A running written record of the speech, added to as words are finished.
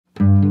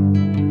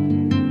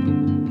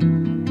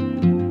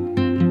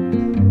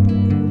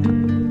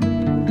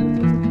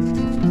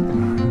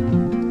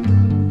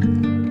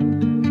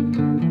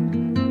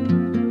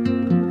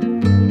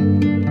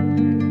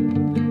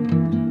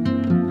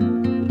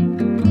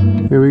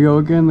Here we go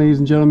again, ladies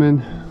and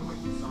gentlemen.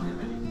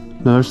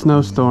 Another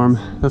snowstorm.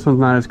 This one's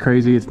not as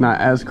crazy. It's not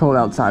as cold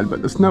outside,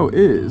 but the snow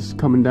is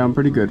coming down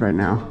pretty good right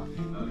now.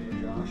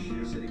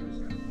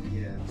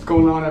 What's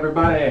going on,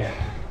 everybody?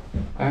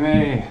 I'm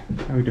A.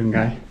 How we doing,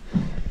 guy?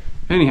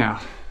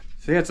 Anyhow,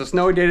 so yeah, it's a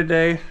snowy day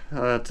today.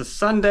 It's a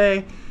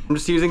Sunday. I'm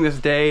just using this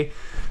day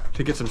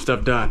to get some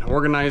stuff done.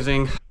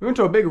 Organizing. We went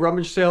to a big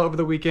rummage sale over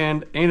the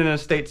weekend and an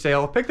estate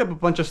sale. Picked up a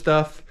bunch of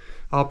stuff.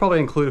 I'll probably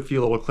include a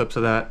few little clips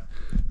of that.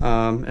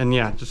 And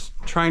yeah, just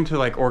trying to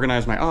like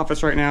organize my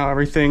office right now.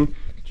 Everything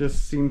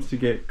just seems to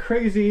get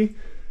crazy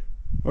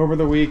over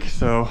the week,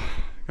 so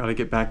gotta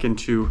get back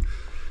into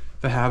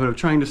the habit of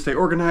trying to stay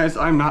organized.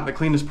 I'm not the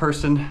cleanest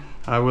person.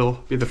 I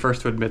will be the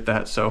first to admit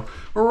that, so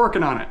we're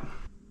working on it.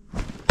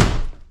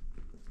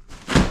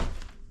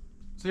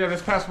 So yeah,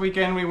 this past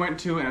weekend we went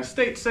to an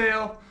estate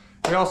sale.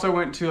 We also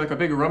went to like a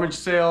big rummage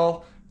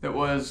sale that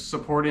was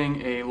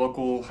supporting a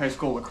local high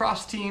school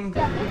lacrosse team.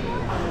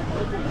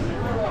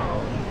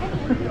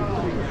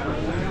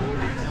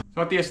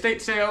 So at the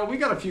estate sale, we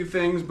got a few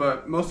things,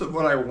 but most of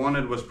what I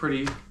wanted was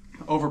pretty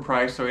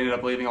overpriced, so we ended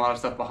up leaving a lot of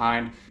stuff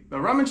behind. The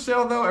rummage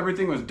sale though,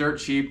 everything was dirt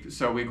cheap,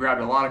 so we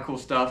grabbed a lot of cool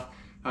stuff.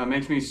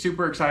 Makes me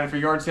super excited for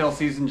yard sale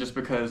season just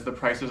because the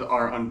prices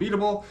are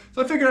unbeatable.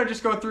 So I figured I'd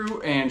just go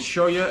through and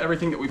show you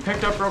everything that we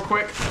picked up real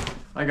quick.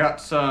 I got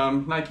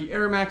some Nike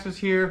Air Maxes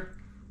here.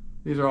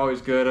 These are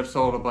always good. I've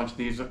sold a bunch of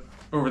these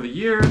over the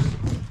years.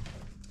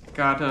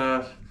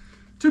 Got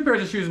two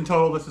pairs of shoes in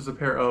total. This is a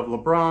pair of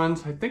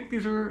LeBrons. I think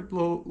these are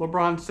little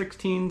LeBron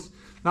 16s.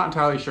 Not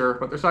entirely sure,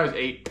 but they're size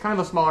 8. Kind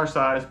of a smaller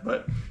size,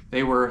 but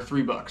they were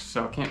 $3,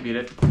 so can't beat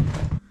it.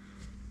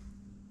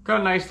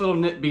 Got a nice little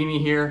knit beanie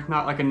here.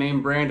 Not like a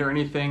name brand or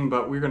anything,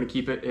 but we're gonna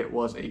keep it. It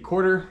was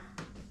 $1/4.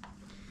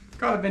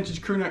 Got a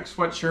vintage crew neck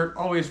sweatshirt.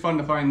 Always fun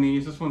to find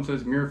these. This one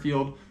says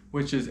Muirfield,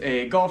 which is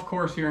a golf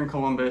course here in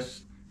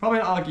Columbus. Probably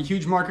not like a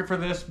huge market for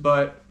this,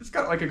 but it's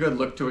got like a good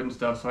look to it and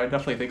stuff, so I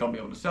definitely think I'll be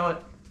able to sell it.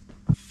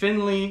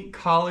 Finley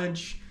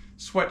College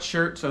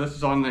sweatshirt. So this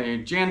is on the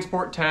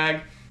JanSport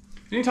tag.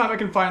 Anytime I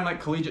can find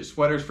like collegiate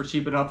sweaters for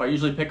cheap enough, I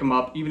usually pick them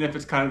up, even if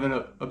it's kind of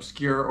an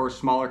obscure or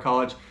smaller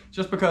college,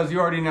 just because you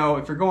already know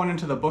if you're going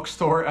into the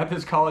bookstore at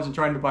this college and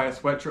trying to buy a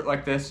sweatshirt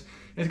like this,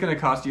 it's gonna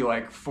cost you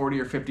like 40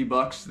 or 50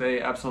 bucks.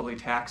 They absolutely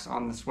tax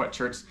on the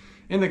sweatshirts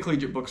in the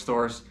collegiate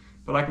bookstores,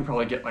 but I can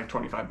probably get like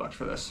 25 bucks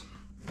for this.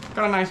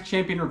 Got a nice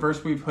Champion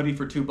reverse weave hoodie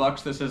for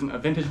 $2. This isn't a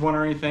vintage one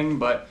or anything,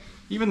 but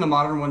even the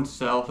modern ones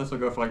sell. This will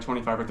go for like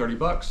 25 or 30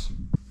 bucks.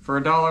 For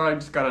 $1, I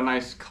just got a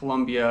nice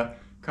Columbia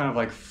kind of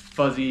like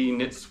fuzzy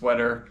knit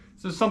sweater.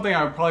 This is something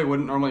I probably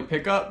wouldn't normally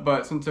pick up,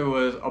 but since it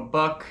was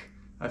 $1,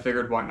 I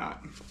figured why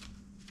not.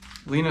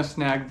 Lina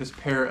snagged this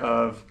pair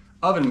of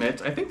oven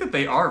mitts. I think that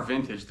they are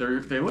vintage.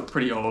 They look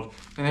pretty old,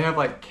 and they have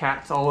like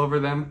cats all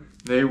over them.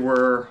 They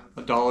were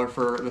 $1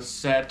 for the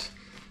set.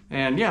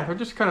 And yeah, they're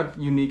just kind of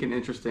unique and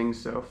interesting,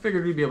 so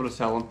figured we'd be able to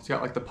sell them. It's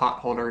got like the pot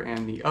holder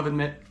and the oven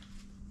mitt.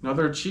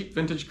 Another cheap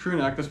vintage crew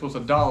neck. This was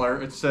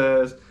 $1. It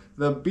says,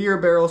 "The Beer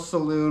Barrel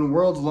Saloon,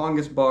 world's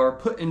longest bar,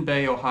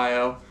 Put-in-Bay,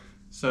 Ohio."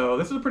 So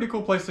this is a pretty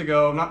cool place to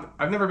go.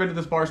 I've never been to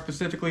this bar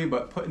specifically,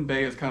 but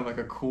Put-in-Bay is kind of like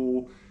a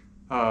cool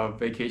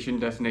vacation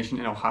destination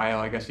in Ohio,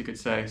 I guess you could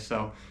say.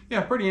 So yeah,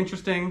 pretty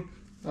interesting.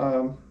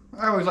 I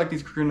always like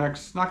these crew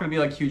necks. Not gonna be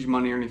like huge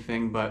money or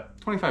anything,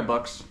 but 25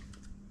 bucks.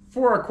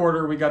 For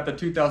 $1/4, we got the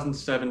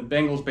 2007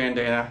 Bengals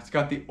bandana. It's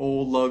got the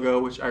old logo,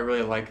 which I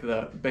really like,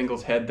 the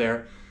Bengals head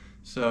there.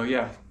 So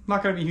yeah,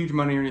 not gonna be huge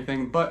money or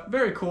anything, but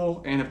very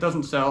cool. And if it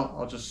doesn't sell,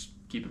 I'll just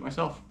keep it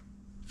myself.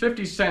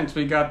 50 cents,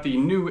 we got the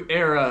New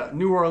Era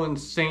New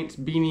Orleans Saints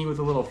beanie with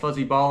a little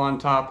fuzzy ball on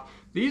top.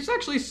 These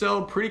actually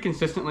sell pretty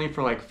consistently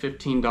for like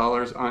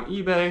 $15 on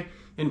eBay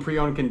in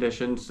pre-owned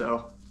condition,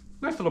 so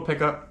nice little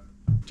pickup.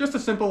 Just a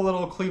simple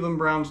little Cleveland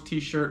Browns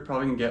t-shirt,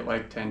 probably can get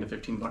like 10 to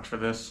 15 bucks for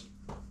this.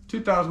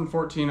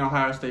 2014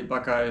 Ohio State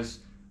Buckeyes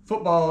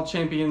football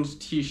champions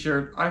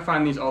t-shirt. I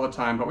find these all the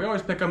time, but we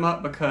always pick them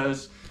up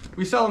because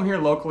we sell them here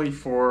locally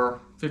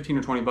for 15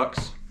 or 20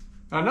 bucks.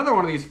 Another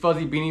one of these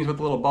fuzzy beanies with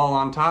a little ball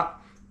on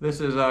top.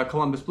 This is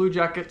Columbus Blue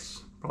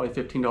Jackets, probably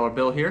 $15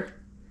 bill here.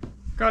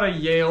 Got a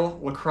Yale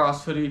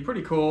lacrosse hoodie,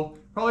 pretty cool.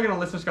 Probably gonna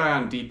list this guy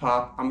on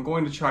Depop. I'm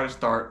going to try to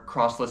start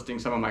cross-listing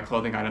some of my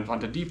clothing items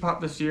onto Depop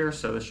this year,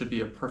 so this should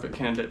be a perfect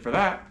candidate for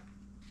that.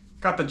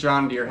 Got the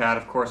John Deere hat,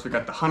 of course. We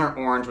got the Hunter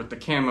Orange with the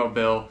camo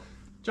bill.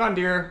 John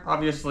Deere,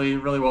 obviously,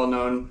 really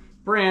well-known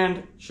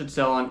brand. Should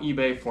sell on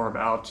eBay for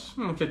about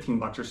 15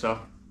 bucks or so.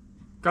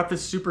 Got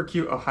this super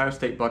cute Ohio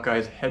State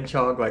Buckeyes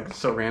hedgehog, like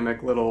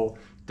ceramic little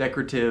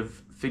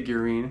decorative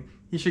figurine.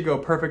 He should go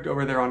perfect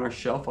over there on our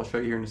shelf. I'll show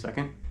you here in a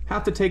second.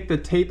 Have to take the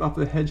tape off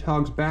the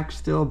hedgehog's back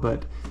still,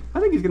 but I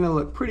think he's gonna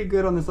look pretty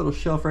good on this little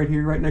shelf right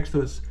here, right next to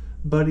his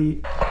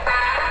buddy.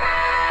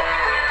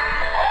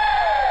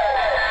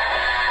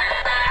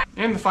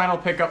 And the final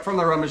pickup from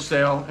the rummage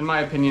sale, in my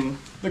opinion,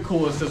 the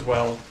coolest as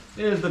well,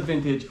 is the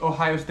vintage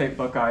Ohio State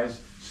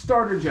Buckeyes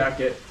starter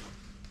jacket.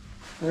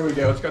 There we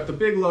go. It's got the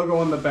big logo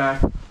on the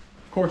back.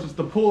 Of course, it's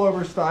the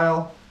pullover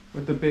style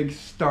with the big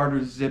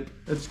starter zip.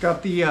 It's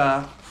got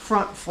the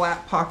front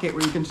flat pocket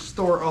where you can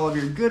store all of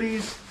your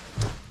goodies.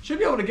 Should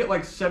be able to get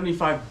like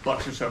 75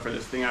 bucks or so for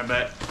this thing, I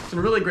bet. It's in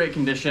really great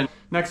condition.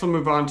 Next we'll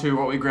move on to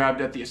what we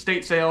grabbed at the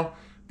estate sale.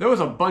 There was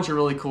a bunch of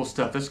really cool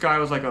stuff. This guy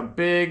was like a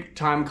big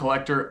time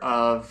collector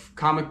of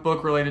comic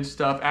book related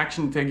stuff,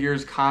 action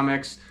figures,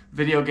 comics,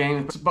 video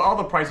games, but all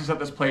the prices at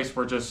this place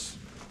were just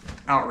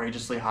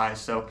outrageously high.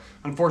 So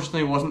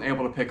unfortunately wasn't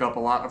able to pick up a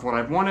lot of what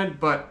I wanted,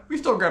 but we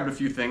still grabbed a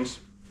few things.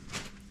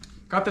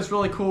 Got this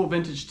really cool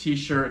vintage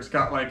t-shirt. It's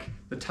got like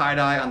the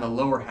tie-dye on the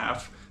lower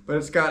half, but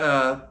it's got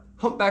a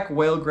humpback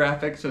whale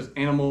graphic, says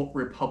Animal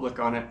Republic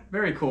on it.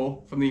 Very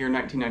cool, from the year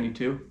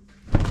 1992.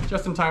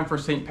 Just in time for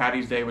St.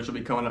 Patty's Day, which will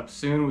be coming up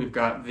soon. We've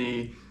got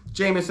the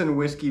Jameson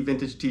Whiskey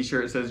vintage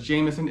t-shirt. It says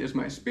Jameson is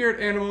my spirit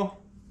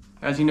animal.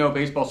 As you know,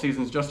 baseball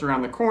season's just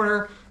around the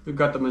corner. We've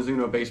got the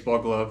Mizuno baseball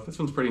glove. This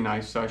one's pretty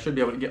nice, so I should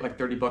be able to get like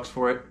 30 bucks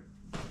for it.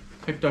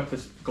 Picked up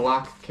this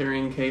Glock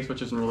carrying case,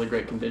 which is in really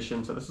great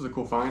condition, so this is a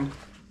cool find.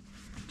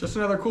 Just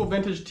another cool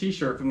vintage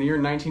t-shirt from the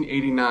year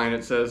 1989.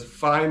 It says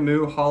Phi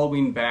Mu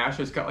Halloween Bash.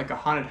 It's got like a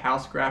haunted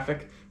house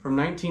graphic from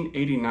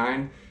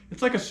 1989.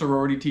 It's like a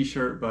sorority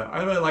t-shirt, but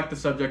I really like the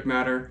subject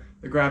matter.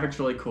 The graphic's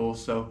really cool,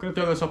 so gonna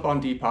throw this up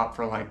on Depop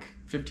for like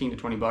 15 to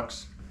 20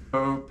 bucks.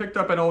 So picked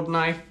up an old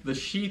knife. The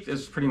sheath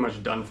is pretty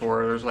much done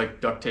for. There's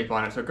like duct tape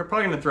on it, so I'm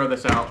probably gonna throw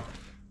this out.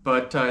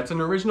 But it's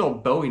an original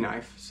Bowie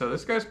knife, so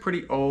this guy's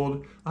pretty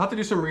old. I'll have to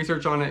do some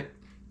research on it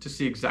to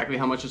see exactly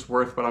how much it's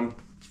worth, but I'm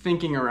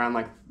thinking around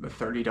like the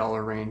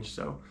 $30 range,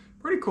 so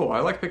pretty cool. I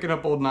like picking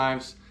up old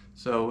knives,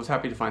 so was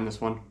happy to find this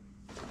one.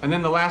 And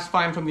then the last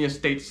find from the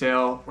estate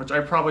sale, which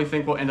I probably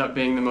think will end up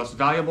being the most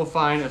valuable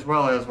find, as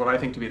well as what I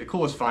think to be the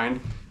coolest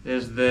find,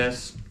 is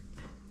this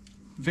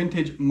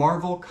vintage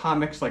Marvel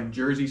Comics like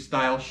jersey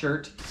style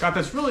shirt. Got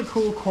this really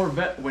cool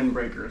Corvette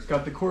windbreaker. It's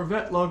got the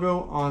Corvette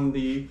logo on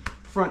the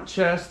front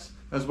chest,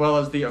 as well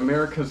as the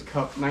America's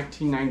Cup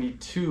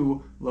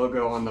 1992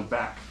 logo on the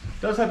back.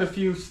 It does have a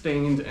few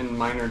stains and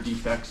minor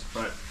defects,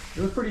 but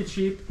it was pretty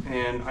cheap,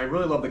 and I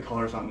really love the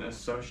colors on this,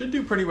 so it should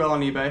do pretty well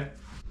on eBay.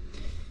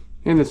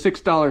 In the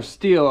 $6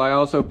 steal, I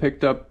also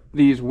picked up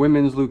these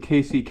women's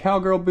Lucchese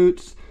cowgirl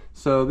boots.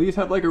 So these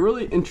have like a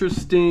really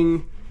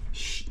interesting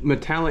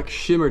metallic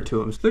shimmer to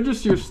them. So they're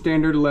just your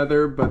standard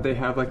leather, but they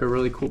have like a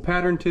really cool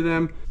pattern to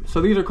them. So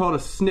these are called a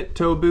snip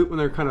toe boot when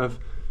they're kind of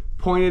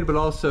pointed, but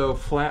also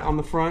flat on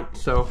the front.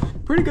 So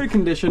pretty good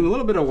condition, a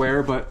little bit of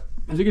wear, but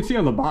as you can see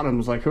on the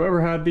bottoms, like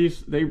whoever had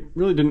these, they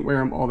really didn't wear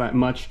them all that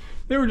much.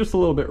 They were just a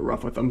little bit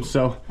rough with them.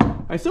 So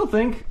I still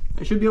think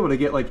I should be able to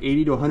get like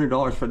 $80 to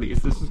 $100 for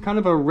these. This is kind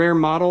of a rare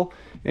model,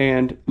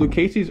 and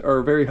Lucchese's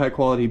are very high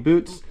quality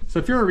boots. So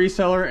if you're a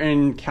reseller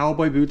and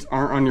cowboy boots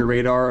aren't on your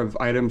radar of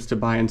items to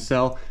buy and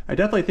sell, I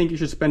definitely think you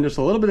should spend just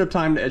a little bit of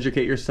time to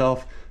educate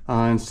yourself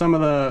on some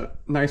of the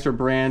nicer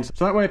brands.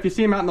 So that way if you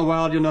see them out in the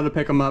wild, you'll know to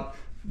pick them up.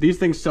 These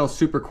things sell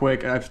super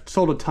quick. I've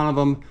sold a ton of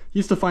them.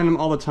 Used to find them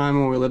all the time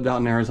when we lived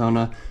out in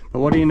Arizona. But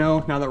what do you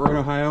know, now that we're in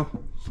Ohio,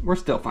 we're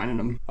still finding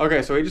them.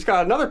 Okay, so we just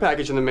got another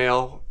package in the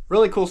mail.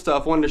 Really cool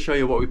stuff. Wanted to show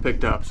you what we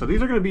picked up. So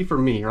these are gonna be for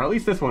me, or at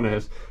least this one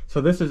is.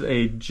 So this is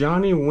a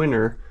Johnny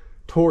Winter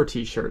tour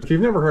t-shirt. If you've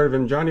never heard of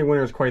him, Johnny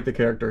Winter is quite the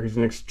character. He's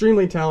an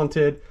extremely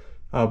talented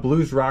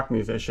blues rock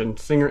musician,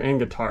 singer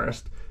and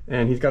guitarist.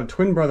 And he's got a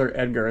twin brother,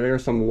 Edgar. They're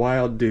some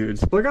wild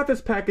dudes. So I got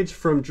this package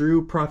from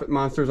Drew Profit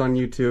Monsters on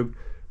YouTube.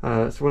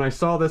 So when I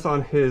saw this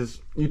on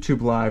his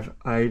YouTube live,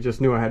 I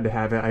just knew I had to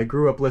have it. I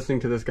grew up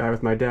listening to this guy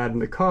with my dad in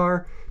the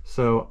car,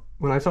 so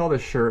when I saw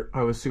this shirt,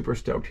 I was super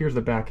stoked. Here's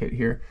the back hit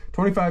here.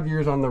 25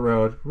 years on the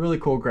road, really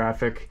cool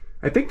graphic.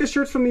 I think this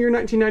shirt's from the year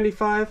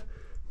 1995,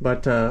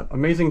 but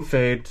amazing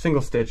fade,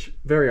 single stitch,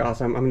 very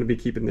awesome. I'm gonna be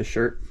keeping this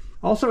shirt.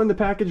 Also in the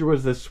package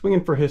was this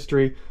Swingin' for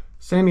History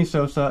Sammy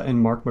Sosa and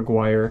Mark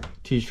McGwire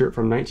t-shirt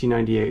from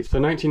 1998.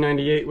 So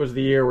 1998 was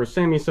the year where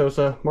Sammy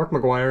Sosa, Mark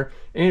McGwire,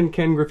 and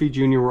Ken Griffey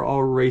Jr. were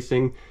all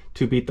racing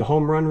to beat the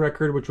home run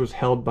record, which was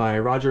held by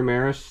Roger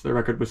Maris. The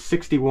record was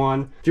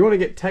 61. If you want to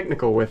get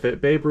technical with it,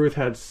 Babe Ruth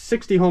had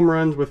 60 home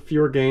runs with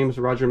fewer games.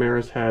 Roger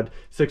Maris had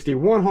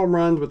 61 home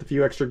runs with a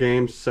few extra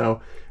games. So,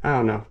 I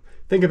don't know.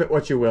 Think of it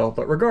what you will.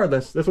 But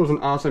regardless, this was an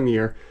awesome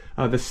year.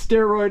 The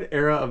steroid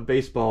era of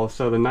baseball,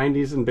 so the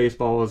 90s in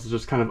baseball was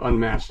just kind of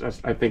unmatched,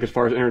 I think, as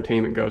far as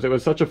entertainment goes. It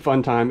was such a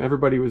fun time.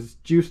 Everybody was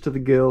juiced to the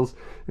gills,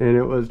 and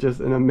it was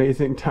just an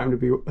amazing time to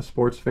be a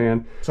sports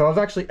fan. So I was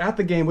actually at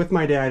the game with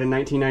my dad in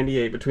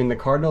 1998 between the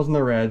Cardinals and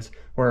the Reds,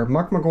 where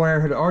Mark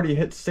McGwire had already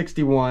hit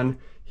 61.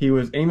 He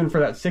was aiming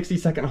for that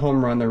 60-second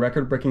home run, the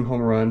record-breaking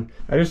home run.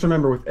 I just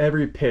remember with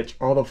every pitch,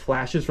 all the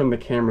flashes from the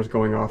cameras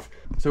going off.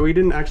 So he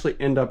didn't actually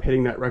end up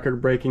hitting that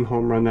record-breaking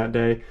home run that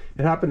day.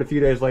 It happened a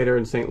few days later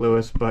in St.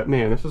 Louis, but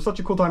man, this was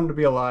such a cool time to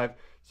be alive.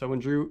 So when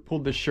Drew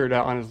pulled this shirt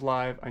out on his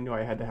live, I knew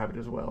I had to have it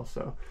as well.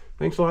 So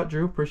thanks a lot,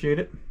 Drew, appreciate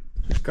it.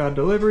 Just got a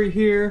delivery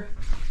here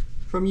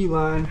from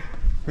Uline.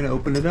 We're gonna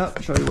open it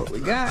up, show you what we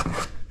got.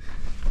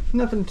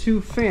 Nothing too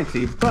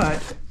fancy,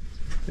 but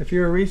if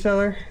you're a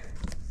reseller,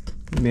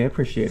 you may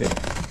appreciate it.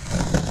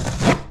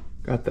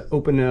 Got the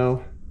Open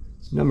L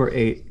number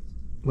 8.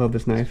 Love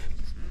this knife.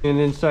 And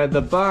inside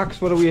the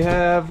box, what do we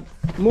have?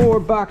 More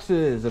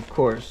boxes, of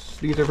course.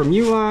 These are from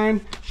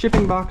Uline,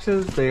 shipping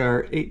boxes. They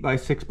are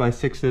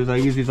 8x6x6s. I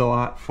use these a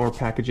lot for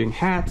packaging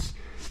hats.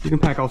 You can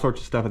pack all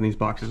sorts of stuff in these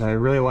boxes. I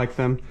really like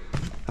them.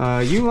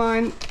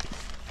 Uline,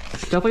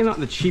 definitely not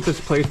the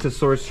cheapest place to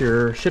source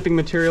your shipping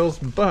materials,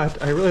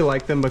 but I really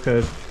like them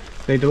because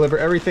they deliver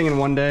everything in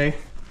one day.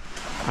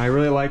 I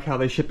really like how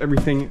they ship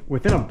everything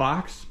within a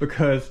box,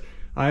 because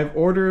I've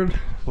ordered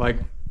like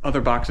other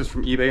boxes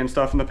from eBay and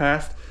stuff in the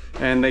past,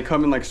 and they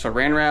come in like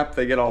saran wrap.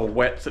 They get all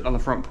wet sitting on the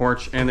front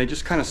porch, and they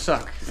just kind of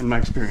suck in my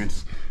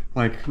experience.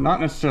 Like, not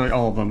necessarily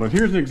all of them, but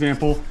here's an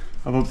example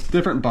of a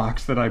different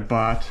box that I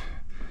bought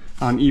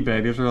on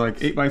eBay. These are like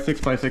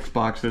 8x6x6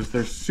 boxes.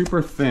 They're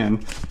super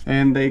thin,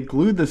 and they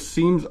glued the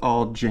seams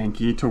all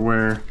janky to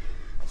where,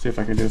 see if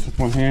I can do this with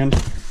one hand,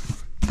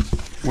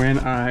 when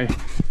I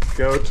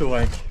go to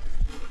like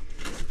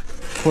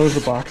close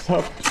the box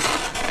up,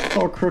 it's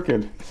all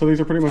crooked. So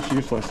these are pretty much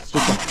useless. It's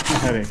just a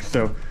headache.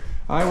 So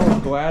I will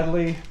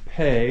gladly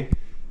pay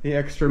the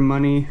extra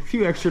money, a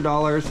few extra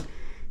dollars,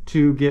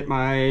 to get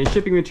my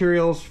shipping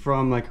materials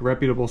from like a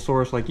reputable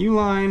source like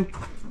Uline.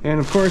 And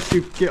of course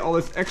you get all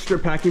this extra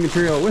packing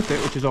material with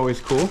it, which is always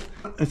cool.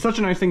 It's such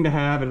a nice thing to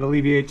have. It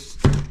alleviates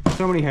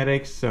so many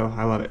headaches, so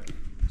I love it.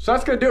 So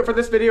that's gonna do it for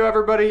this video,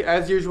 everybody.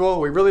 As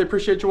usual, we really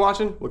appreciate you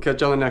watching. We'll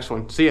catch you on the next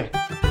one. See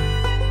ya.